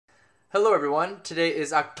Hello everyone, today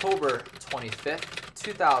is October 25th,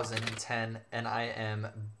 2010, and I am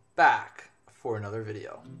back for another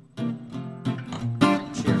video.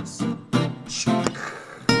 Cheers.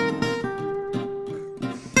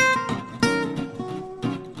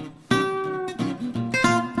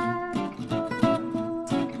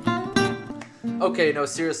 Okay, no,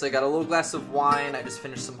 seriously, I got a little glass of wine. I just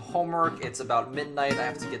finished some homework. It's about midnight. I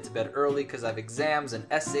have to get to bed early because I have exams and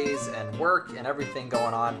essays and work and everything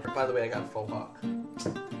going on. By the way, I got a faux hawk.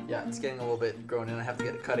 Yeah, it's getting a little bit grown in. I have to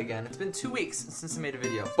get it cut again. It's been 2 weeks since I made a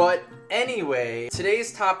video. But anyway,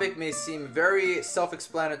 today's topic may seem very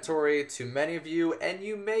self-explanatory to many of you, and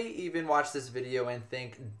you may even watch this video and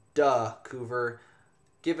think, duh, Coover.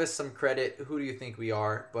 Give us some credit. Who do you think we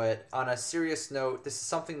are? But on a serious note, this is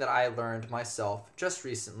something that I learned myself just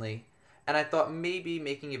recently, and I thought maybe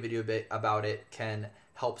making a video about it can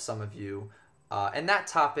help some of you. And that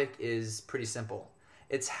topic is pretty simple.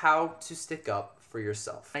 It's how to stick up for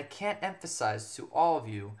yourself. I can't emphasize to all of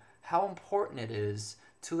you how important it is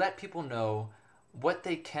to let people know what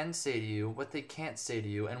they can say to you, what they can't say to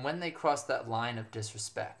you, and when they cross that line of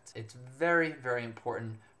disrespect. It's very, very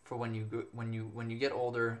important for when you get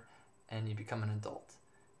older and you become an adult,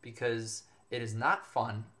 because it is not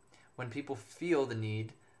fun when people feel the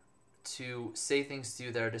need to say things to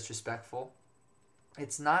you that are disrespectful.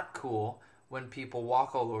 It's not cool when people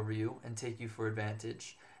walk all over you and take you for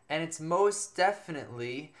advantage, and it's most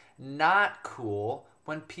definitely not cool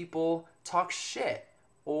when people talk shit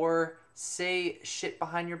or say shit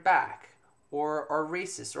behind your back or are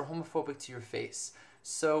racist or homophobic to your face.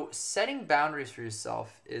 So setting boundaries for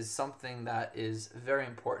yourself is something that is very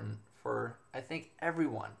important for, I think,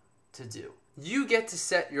 everyone to do. You get to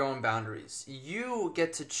set your own boundaries. You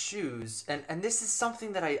get to choose, and this is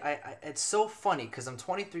something that it's so funny because I'm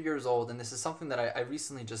 23 years old and this is something that I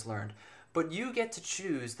recently just learned. But you get to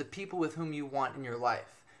choose the people with whom you want in your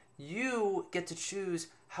life. You get to choose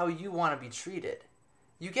how you want to be treated.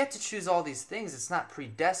 You get to choose all these things. It's not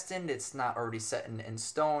predestined. It's not already set in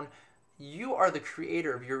stone. You are the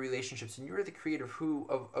creator of your relationships, and you're the creator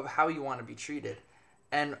of how you want to be treated.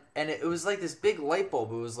 And it was like this big light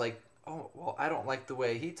bulb. It was like, oh, well, I don't like the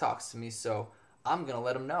way he talks to me, so I'm going to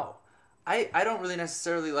let him know. I don't really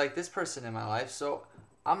necessarily like this person in my life, so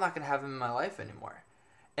I'm not going to have him in my life anymore.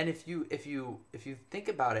 And if you think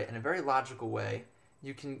about it in a very logical way,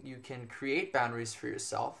 you can create boundaries for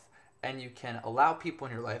yourself, and you can allow people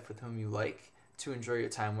in your life with whom you like to enjoy your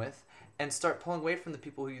time with, and start pulling away from the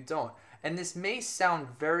people who you don't. And this may sound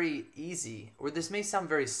very easy, or this may sound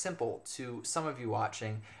very simple to some of you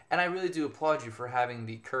watching, and I really do applaud you for having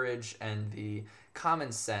the courage and the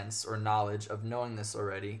common sense or knowledge of knowing this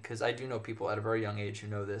already, because I do know people at a very young age who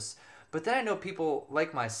know this. But then I know people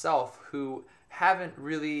like myself who haven't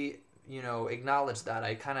really, acknowledged that.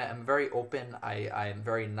 I kind of am very open, I am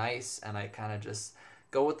very nice, and I kind of just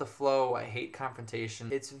go with the flow. I hate confrontation.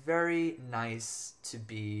 It's very nice to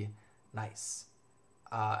be nice.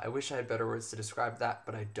 I wish I had better words to describe that,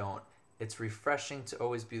 but I don't. It's refreshing to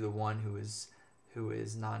always be the one who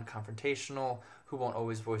is non-confrontational, who won't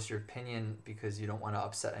always voice your opinion because you don't want to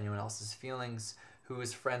upset anyone else's feelings, who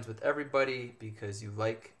is friends with everybody because you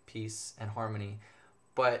like peace and harmony.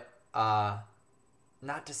 But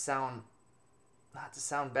not to sound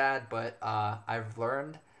bad, but I've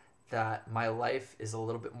learned that my life is a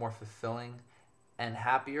little bit more fulfilling and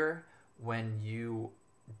happier when you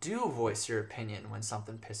do voice your opinion when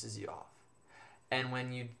something pisses you off, and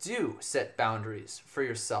when you do set boundaries for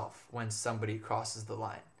yourself when somebody crosses the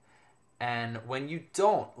line, and when you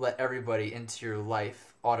don't let everybody into your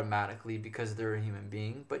life automatically because they're a human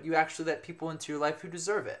being, but you actually let people into your life who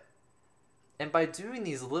deserve it. And by doing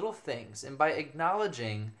these little things and by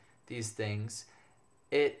acknowledging these things,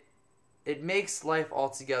 it makes life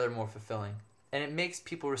altogether more fulfilling, and it makes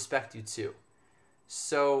people respect you too.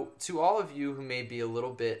 So to all of you who may be a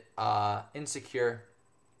little bit insecure,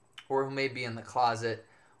 or who may be in the closet,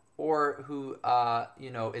 or who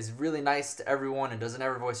is really nice to everyone and doesn't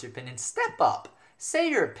ever voice your opinion, step up. Say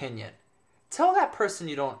your opinion. Tell that person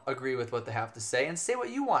you don't agree with what they have to say, and say what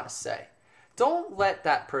you want to say. Don't let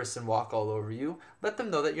that person walk all over you. Let them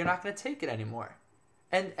know that you're not going to take it anymore.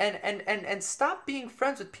 And stop being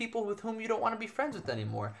friends with people with whom you don't want to be friends with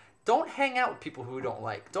anymore. Don't hang out with people who you don't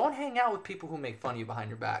like. Don't hang out with people who make fun of you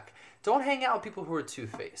behind your back. Don't hang out with people who are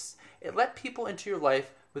two-faced. Let people into your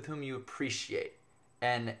life with whom you appreciate,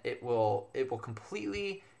 and it will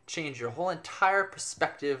completely change your whole entire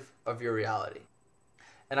perspective of your reality.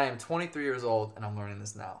 And I am 23 years old, and I'm learning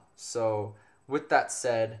this now. So with that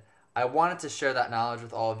said, I wanted to share that knowledge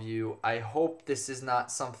with all of you. I hope this is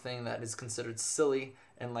not something that is considered silly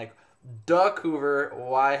and like, Duck Hoover,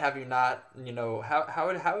 why have you not,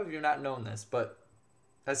 how have you not known this? But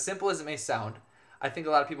as simple as it may sound, I think a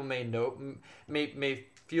lot of people may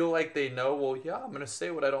feel like they know, well, yeah, I'm going to say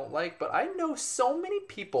what I don't like, but I know so many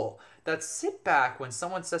people that sit back when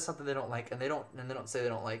someone says something they don't like and they don't say they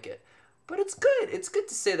don't like it. But it's good. It's good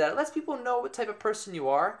to say that. It lets people know what type of person you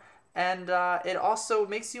are, and it also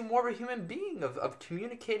makes you more of a human being of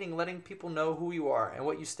communicating, letting people know who you are and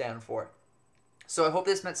what you stand for. So I hope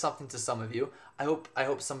this meant something to some of you. I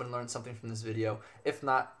hope someone learned something from this video. If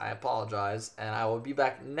not, I apologize, and I will be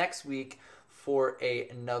back next week for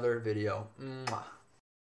another video. Mwah.